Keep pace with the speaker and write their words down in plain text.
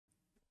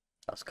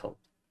That's cool.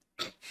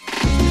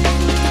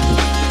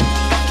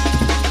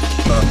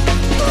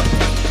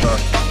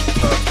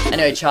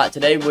 Anyway, chat,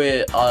 today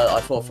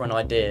I thought for an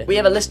idea. We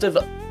have a list of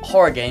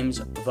horror games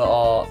that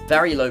are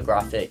very low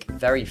graphic,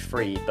 very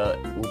free, but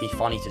will be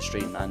funny to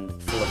stream and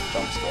full of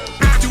jump scares.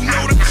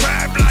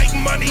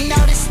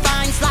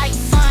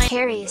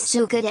 Harry is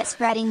so good at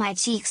spreading my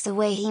cheeks the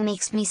way he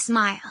makes me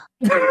smile.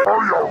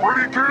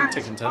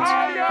 Taking turns.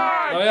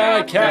 Aye,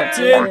 aye,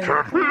 Captain!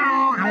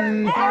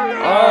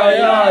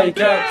 Aye, aye,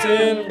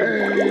 Captain!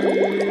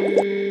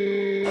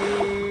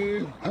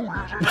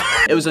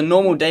 It was a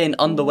normal day in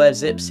Underwear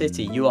Zip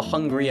City. You were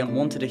hungry and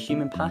wanted a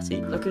human patty.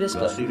 Look at this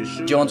guy.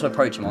 Do you want to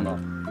approach him or not?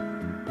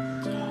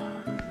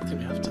 I think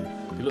we have to.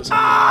 He looks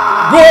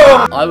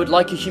Whoa! I would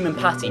like a human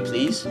patty,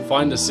 please.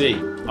 Find a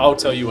seat. I'll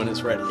tell you when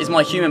it's ready. Is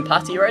my human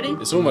patty ready?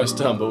 It's almost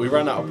done, but we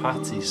ran out of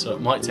patties, so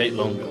it might take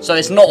longer. So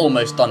it's not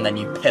almost done then,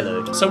 you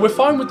pillowed. So we're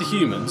fine with the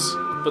humans,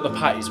 but the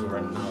patties we're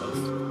running out of.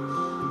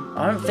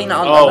 I don't think that...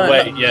 Oh,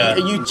 wait, yeah.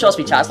 You trust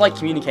me, chat. It's like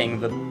communicating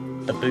with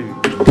the boo.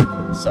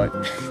 So...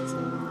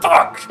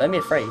 Fuck! Don't be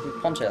afraid. You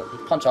can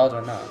punch harder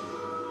than that.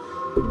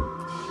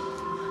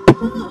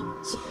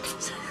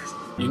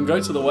 You can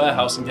go to the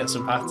warehouse and get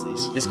some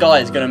patties. This guy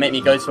is going to make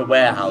me go to a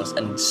warehouse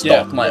and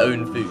stock my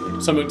own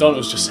food. So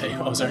McDonald's just say,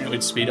 oh, is there any way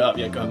to speed it up?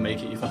 Yeah, go and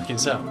make it your fucking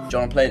self. Do you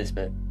want to play this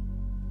bit?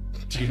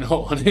 Do you not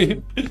want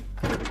to?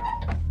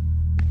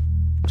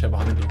 Check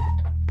behind the door.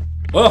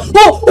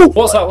 Oh!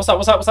 What's that? What's that?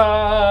 What's that? What's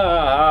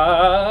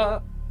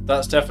that?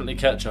 That's definitely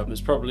ketchup.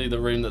 It's probably the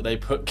room that they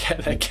put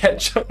their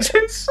ketchup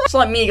in. It's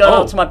like me going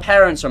up to my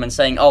parents' room and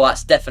saying, oh,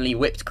 that's definitely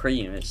whipped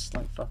cream. It's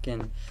like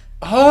fucking...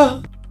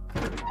 Huh?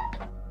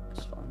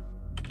 It's fine.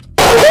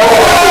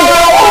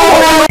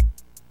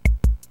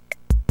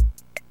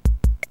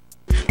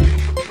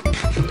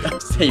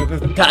 See,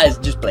 that is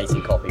just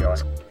blatant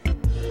copyright.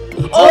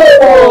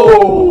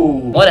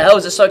 Oh! Why the hell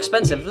is it so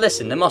expensive?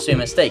 Listen, there must be a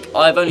mistake.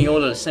 I've only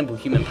ordered a simple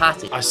human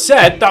patty. I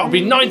said that would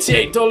be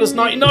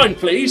 $98.99,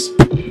 please.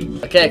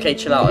 Okay,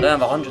 chill out. I don't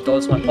have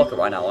 $100 in my pocket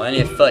right now. I only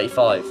have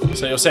 35.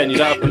 So you're saying you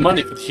don't have the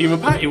money for the human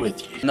patty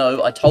with you?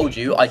 No, I told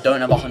you I don't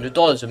have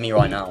 $100 with me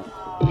right now.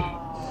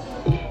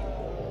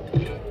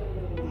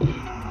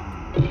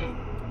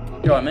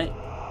 You alright, mate?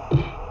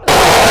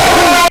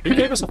 Who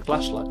gave us a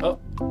flashlight? Oh.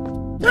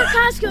 The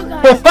Costco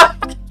guy.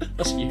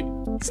 That's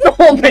you. It's not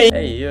me!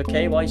 Hey, you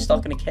okay? Why are you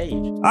stuck in a cage?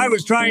 I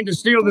was trying to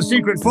steal the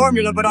secret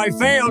formula, but I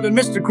failed, and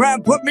Mr.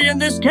 Crab put me in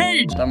this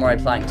cage. Don't worry,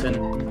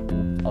 Plankton.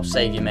 I'll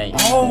save you, mate.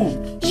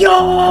 Oh!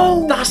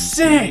 Yo! That's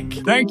sick!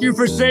 Thank you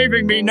for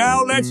saving me.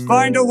 Now let's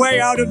find a way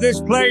out of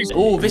this place.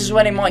 Oh, this is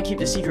where they might keep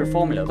the secret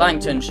formula.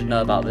 Plankton should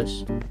know about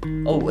this.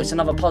 Oh, it's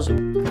another puzzle.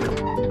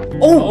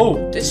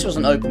 Oh! This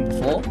wasn't open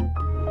before.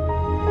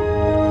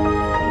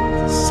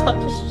 Such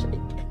a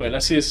shit. Wait,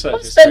 let's see his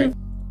search history.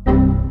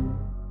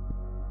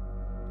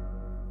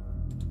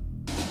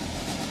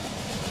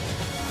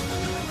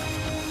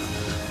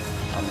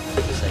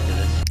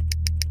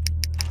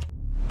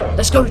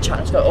 Let's go, chat,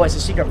 let's go. Oh, it's a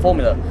secret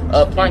formula.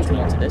 Plankton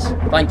wanted this.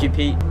 Thank you,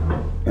 Pete.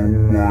 Oh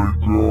my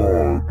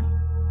god.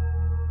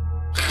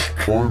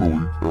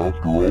 Finally,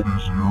 after all these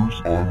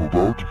years, I'm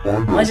about to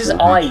find out. Why is his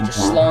eye just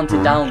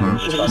slanted down?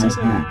 Who's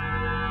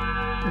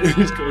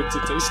going to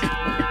taste it?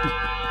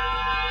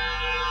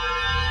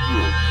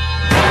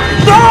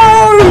 No!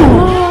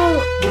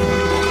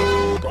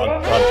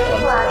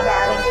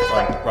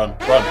 Run!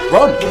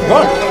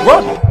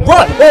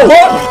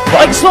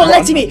 It's not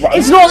letting me!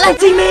 It's not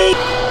letting me!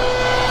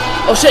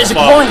 Oh shit, it's a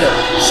grinder!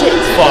 Shit!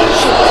 Fuck!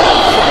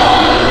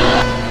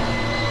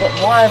 But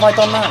why have I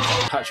done that?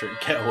 Patrick,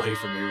 get away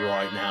from me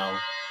right now.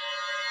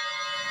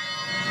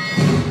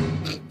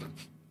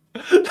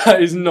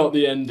 That is not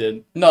the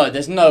ending. No,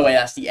 there's no way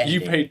that's the ending.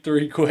 You paid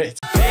 £3.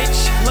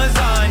 Bitch,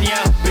 lasagna,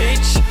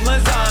 bitch,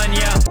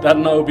 lasagna. Dad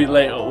and I will be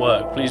late at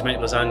work. Please make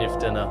lasagna for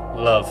dinner.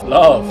 Love.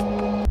 Love.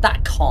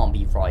 That can't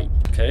be right.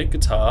 Okay,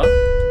 guitar.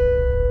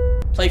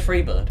 Play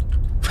Freebird.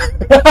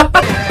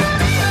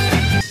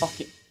 Fuck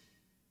it.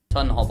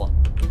 Turn the hob on.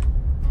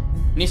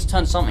 You need to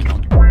turn something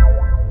on.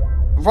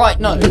 Right,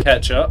 no.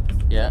 Ketchup.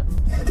 Yeah.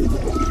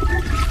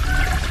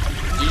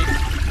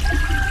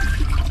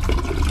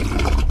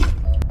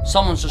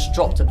 Someone's just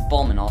dropped a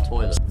bomb in our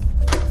toilet.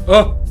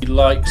 Oh! He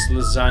likes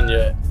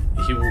lasagna.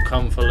 He will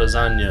come for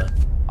lasagna.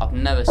 I've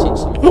never seen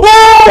someone.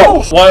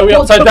 Whoa! Why are we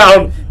upside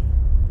down?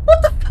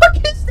 What the fuck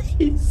is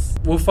this?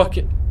 We'll fuck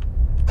it.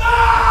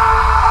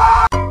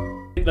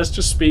 Let's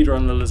just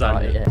speedrun the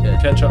lasagna. Right,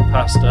 yeah. Ketchup,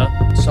 pasta.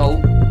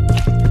 Salt.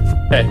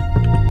 Okay.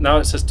 Now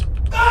it says.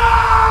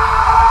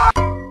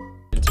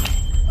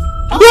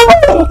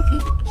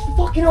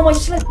 Fucking on my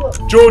slipper.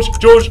 George,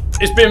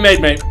 it's being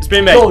made, mate. It's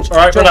being made. George,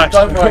 alright, relax.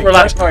 don't worry,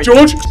 relax. don't worry.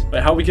 George!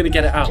 Wait, how are we gonna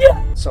get it out?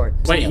 Yeah. Sorry.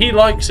 Wait, he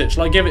likes it.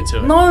 Shall I give it to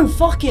him? No,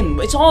 fuck him.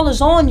 It's our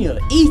lasagna.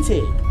 Eat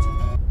it.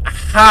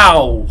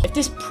 How? If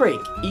this prick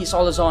eats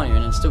our lasagna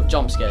and then still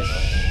jump scares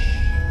us.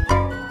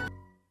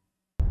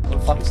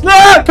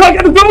 No! Can't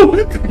get the door!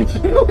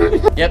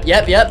 Yep.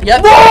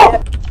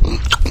 No!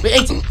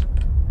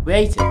 We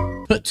ate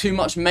it. Put too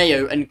much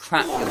mayo and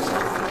crap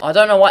yourself. I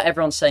don't know why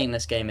everyone's saying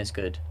this game is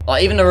good.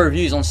 Like, even the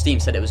reviews on Steam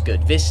said it was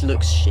good. This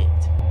looks shit.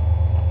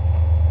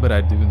 But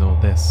I do know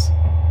this.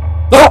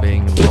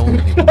 Being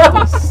lonely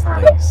does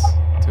things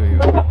to you.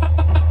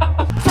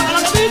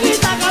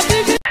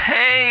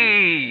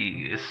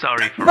 Hey,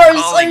 sorry for Bro,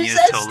 calling so you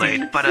so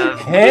late, but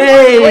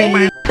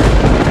Hey!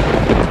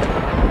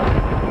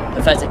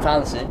 Pathetic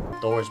fantasy.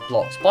 Door is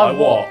blocked. By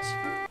what?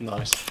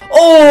 Nice.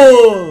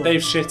 Oh!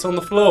 They've shit on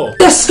the floor.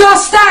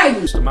 Disgusting!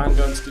 Just a man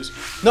going to do.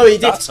 No, he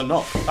did. That's a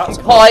knock. That's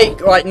a knock. Kai,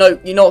 right? No,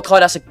 you know what, Kai?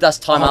 That's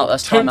timeout.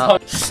 That's don't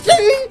timeout.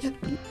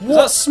 Is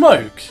that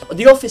smoke?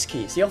 The office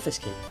key. It's the office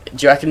key.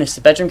 Do you reckon it's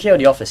the bedroom key or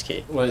the office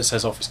key? Well, it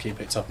says office key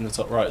picked up in the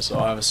top right, so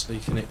I was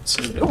sneaking it.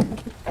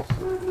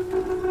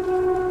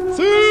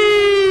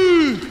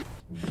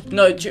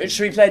 No, should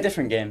we play a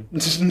different game?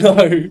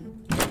 No.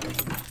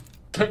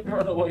 Don't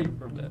run away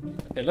from it.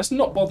 Okay, let's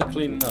not bother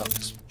cleaning up.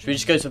 Should we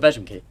just go to the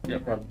bedroom key? Yeah,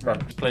 run.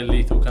 Let's play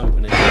Lethal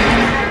Company.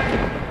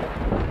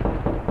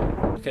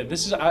 Okay,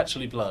 this is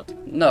actually blood.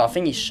 No, I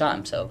think he shot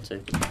himself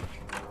too.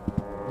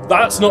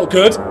 That's not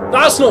good.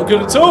 That's not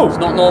good at all. It's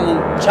not normal.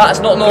 Chat, it's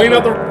not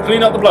normal.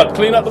 Clean up the blood.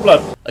 Clean up the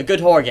blood. A good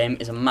horror game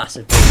is a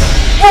massive.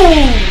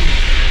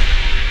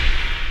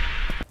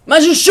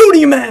 Imagine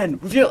shooting a man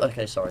with your.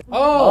 Okay, sorry.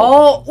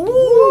 Oh.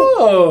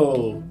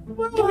 Oh. Whoa.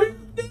 Well, who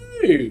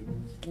knew?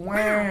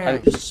 Wow.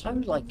 It's so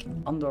like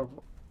under.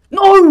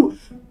 No.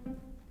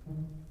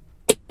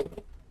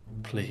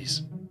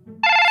 Please.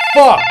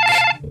 Fuck.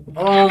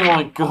 Oh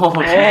my god.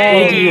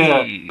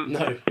 Idiot.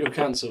 No, you're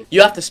cancelled.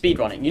 You have to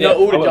speedrun it. You know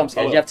all the jump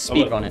scares. You have to I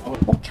will. speedrun it.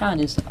 What can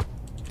is that?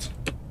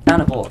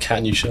 Can of what?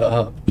 Can you shut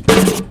up?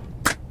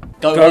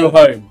 Go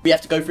home. We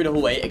have to go through the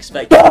hallway.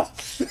 Expect.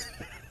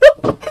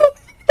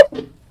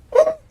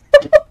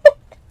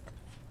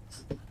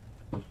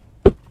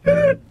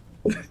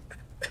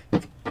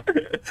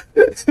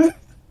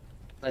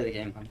 Play the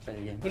game, man. Play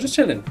the game. We're just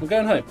chilling. We're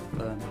going home.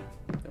 Go.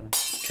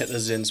 Get the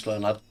Zins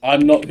flowing, lad.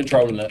 I'm not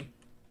controlling it.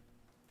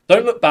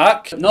 Don't look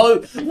back. No.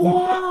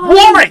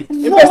 Why?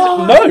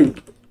 No.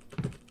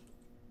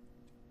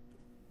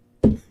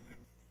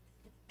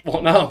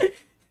 What now?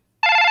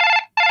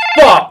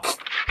 Fuck.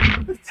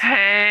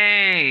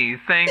 hey,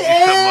 thank you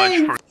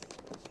so much for.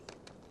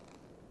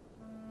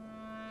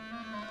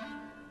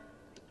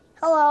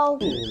 Hello.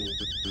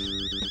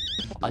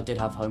 I did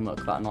have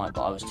homework that night,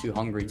 but I was too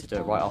hungry to do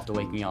it right after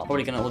waking up.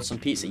 Probably gonna order some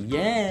pizza.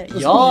 Yeah.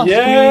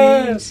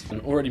 Yes.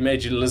 And already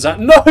made you lasagna.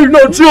 No,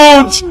 not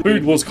George.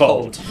 Food was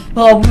cold.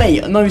 Oh,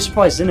 mate, no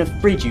surprise. It's in a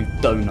fridge, you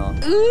donut.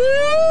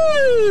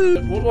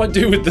 What do I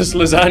do with this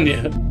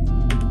lasagna?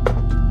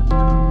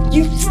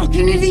 You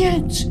fucking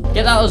idiot!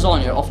 Get that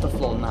lasagna off the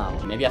floor now.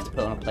 Maybe you have to put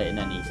it on a plate and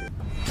then eat it.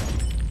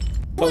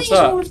 What's What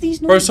is all of that? these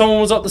Bro, noises? someone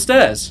was up the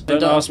stairs.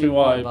 Don't ask me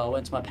why. I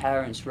went to my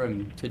parents'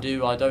 room to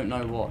do I don't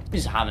know what.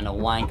 Just having a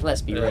wank,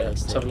 let's be Let's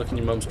realistic. have a look in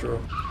your mum's drawer.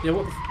 Yeah,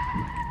 what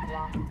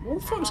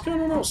the fuck's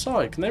going on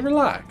outside? Can they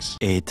relax?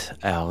 8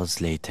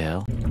 hours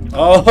later.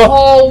 Oh,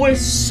 Oh, we're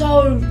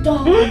so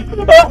dumb.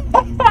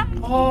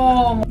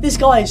 Oh, this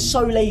guy is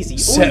so lazy. All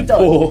he Set does,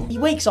 poor. he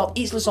wakes up,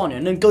 eats lasagna,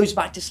 and then goes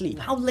back to sleep.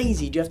 How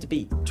lazy do you have to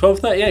be?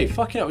 12:38.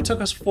 Fucking hell, it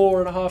took us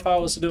 4.5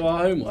 hours to do our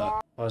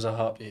homework. Why is our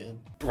heart beating?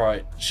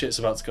 Right, shit's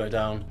about to go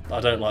down. I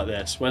don't like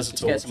this. Where's the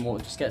Just torch? get some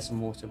water. Just get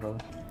some water, bro. Do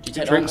you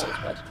take Drinks. the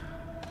hot water to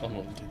bed? I'm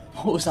not gonna do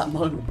that. What was that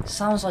moan?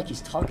 Sounds like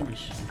he's tugging his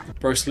shit.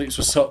 Bro sleeps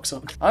with socks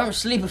on. I don't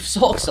sleep with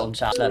socks on,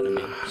 chat. Slept with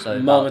me. So.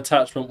 Mum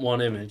attachment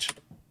 1 image.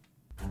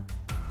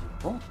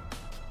 What?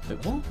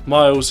 Wait, what?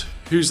 Miles,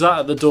 who's that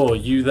at the door?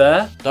 You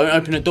there? Don't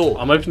open the door.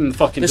 I'm opening the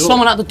fucking There's door.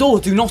 someone at the door.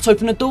 Do not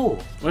open the door.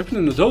 I'm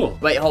opening the door.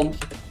 Wait, hold on.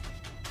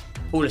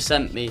 Paul has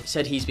sent me.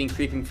 Said he's been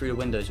creeping through the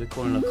windows. We're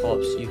calling the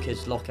cops. You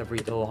kids lock every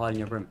door. Hide in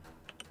your room.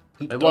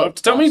 Wait, what?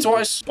 Tell me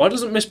twice. Why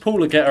doesn't Miss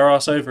Paula get her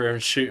ass over here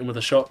and shoot him with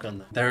a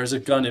shotgun? There is a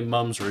gun in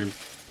Mum's room.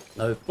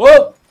 No.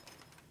 Whoa!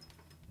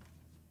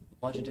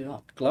 Why'd you do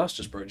that? Glass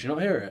just broke. Did you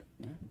not hear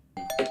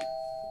it?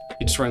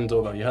 He just rang the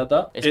doorbell. You heard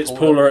that? It's It's Paula.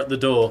 Paula at the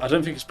door. I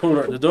don't think it's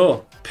Paula at the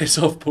door. Piss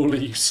off, Paula,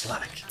 you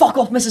slack. Fuck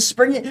off, Mrs.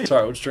 Spring.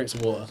 Sorry, we'll just drink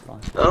some water.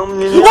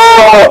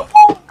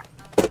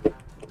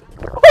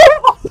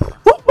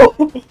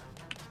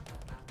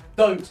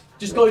 Don't.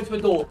 Just go to the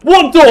door.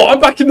 What door? I'm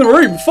back in the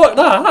room. Fuck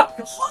that.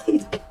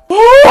 Hide.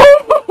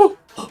 Oh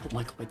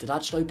my god, wait, did that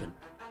just open?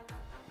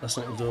 That's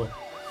not the door.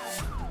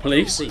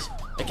 Police? Please.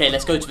 Okay,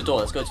 let's go to the door.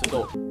 Let's go to the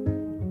door.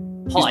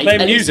 Hide.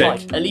 playing at least music.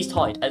 hide. At least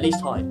hide. At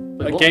least hide.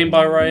 Wait, A what? game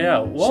by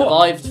Royale. What?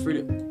 Survived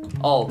through the...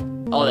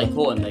 Oh, they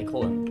caught him. They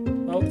caught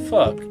him. Oh, the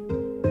fuck?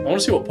 I want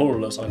to see what Paula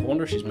looks like. I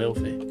wonder if she's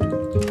milfy.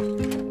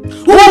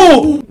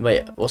 Whoa!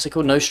 Wait, what's it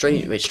called? No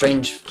strange... Wait,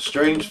 strange...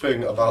 Strange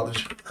thing about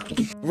this.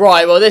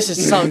 Right, well, this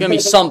is gonna be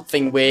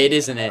something weird,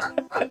 isn't it?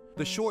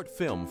 The short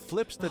film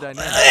flips the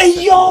dynamic.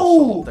 Hey,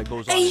 yo! That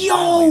goes on Hey, in yo!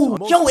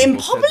 families. Yo, Most in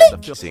people said public?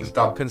 that the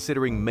film,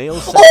 considering male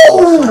sex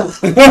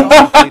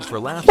Oh! played for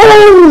laughter,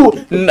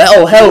 Oh!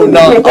 No, hell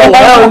no! Oh,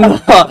 hell no!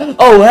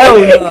 Oh, hell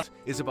no!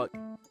 is about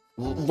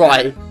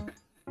Right.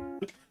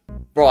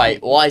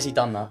 Right, why has he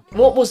done that?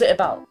 What was it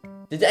about?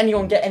 Did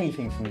anyone get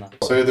anything from that?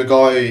 So the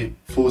guy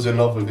falls in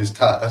love with his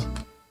tat,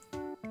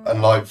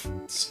 and like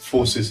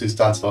forces his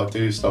dad to like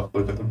do stuff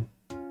with him,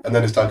 and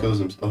then his dad kills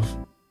himself,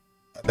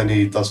 and then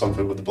he does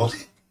something with the body.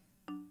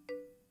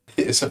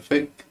 It's a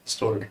fake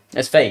story.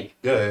 It's fake.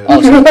 Yeah.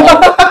 Oh, so,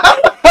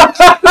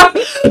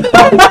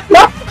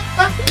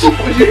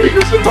 What do you think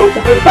it's about?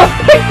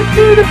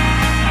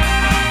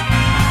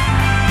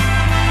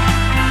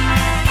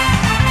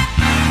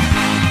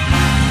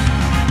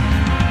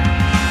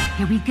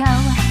 Here we go,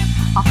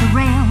 off the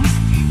rails.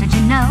 Don't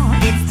you know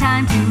it's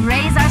time to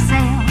raise our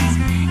sails?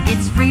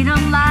 It's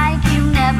freedom like you never